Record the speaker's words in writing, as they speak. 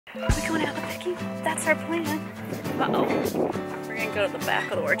Are we going apple picking? That's our plan. Uh-oh. We're gonna go to the back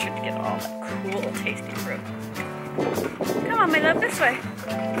of the orchard to get all that cool, tasty fruit. Come on, my love, this way.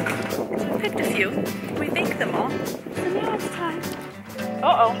 We picked a few. We baked them all. So now it's time.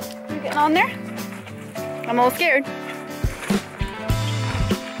 Uh-oh. You getting on there? I'm a little scared.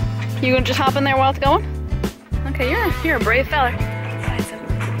 You gonna just hop in there while it's going? Okay, you're a brave fella.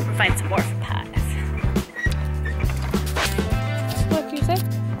 We'll find some more for pies. What do you say?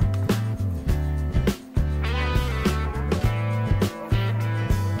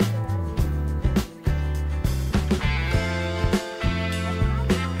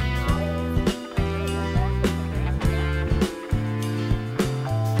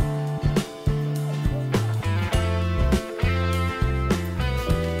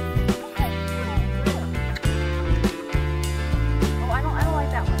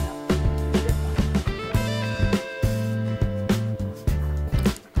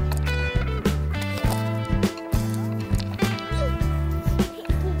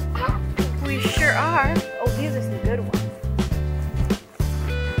 Oh, these are some good ones.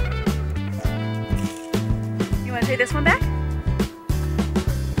 You want to take this one back?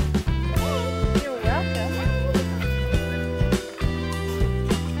 You're welcome.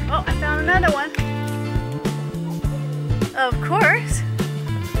 Oh, I found another one. Of course.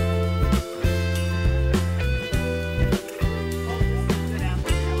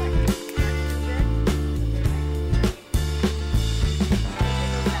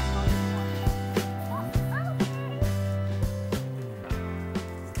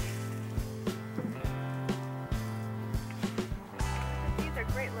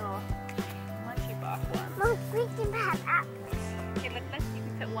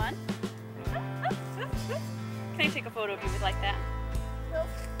 One. Can I take a photo of you like that? Nope.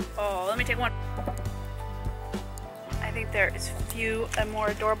 Oh, let me take one. I think there is few and more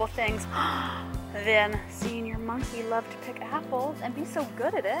adorable things than seeing your monkey love to pick apples and be so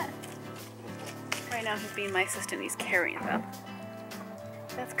good at it. Right now he's being my assistant, he's carrying them.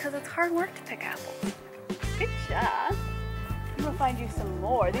 That's because it's hard work to pick apples. Good job. I'm gonna find you some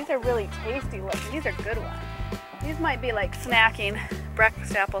more. These are really tasty looking. These are good ones. These might be like snacking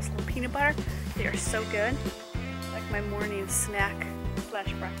breakfast apples with peanut butter. They are so good. Like my morning snack /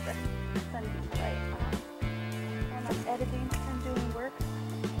 breakfast. Then when I'm editing and doing work,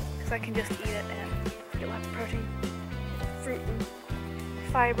 because I can just eat it and get lots of protein, fruit and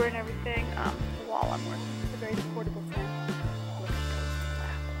fiber and everything while I'm working. It's a very portable snack. Look at those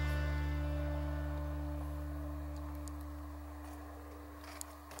apples.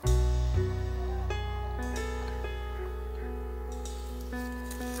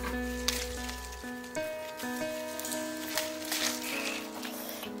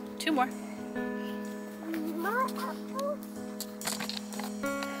 2 more. More apples?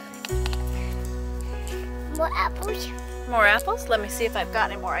 More apples? More apples? Let me see if I've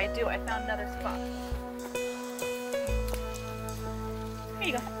got any more. I do. I found another spot. Here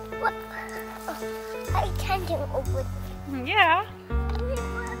you go. What? Oh, I can't get over. Yeah.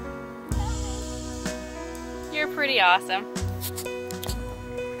 You're pretty awesome.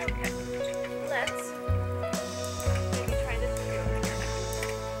 Okay. Let's maybe try this here.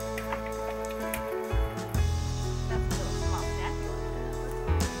 That's a little small snack.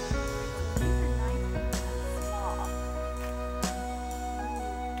 These are nice and small.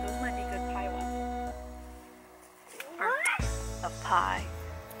 Those might be good pie ones. Art of pie.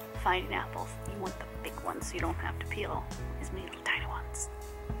 Finding apples. You want the big ones so you don't have to peel as many little tiny ones.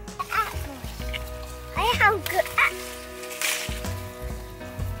 Apples. I have good apples.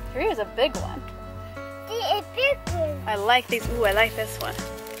 Here's a big one. The big one. I like these. Ooh, I like this one.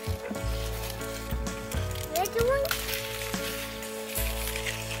 Little one?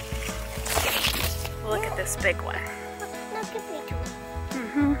 Look at this big one. Look at big one.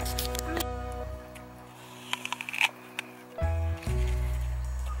 Mm-hmm.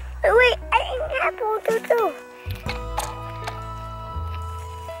 Oh, wait, I have apple too.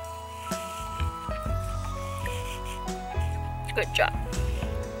 Good job.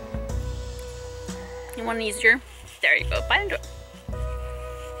 You want to use your... There you go. Bite into it.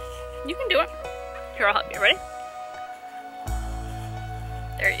 You can do it. Here, I'll help you. Ready?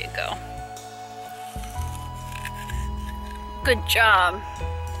 There you go. Good job.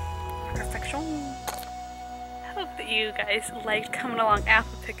 Perfection. I hope that you guys liked coming along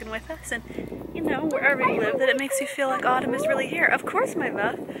apple picking with us, and you know, wherever you live, that it makes you feel like autumn is really here. Of course, my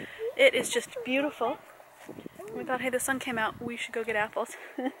love. It is just beautiful. We thought, hey, the sun came out, we should go get apples.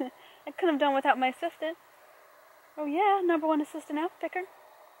 I couldn't have done without my assistant. Oh yeah, #1 assistant apple picker.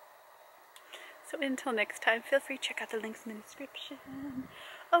 So until next time, feel free to check out the links in the description.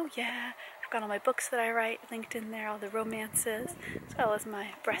 Oh yeah, I've got all my books that I write linked in there, all the romances, as well as my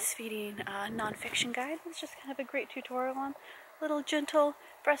breastfeeding non-fiction guide. It's just kind of a great tutorial on little gentle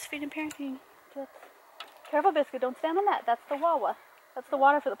breastfeeding parenting tips. Careful, Biscuit, don't stand on that. That's the wawa. That's the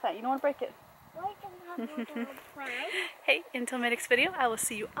water for the plant. You don't want to break it. Hey, until my next video, I will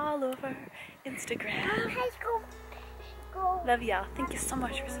see you all over Instagram. Love y'all. Thank you so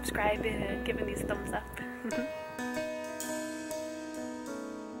much for subscribing and giving these thumbs up.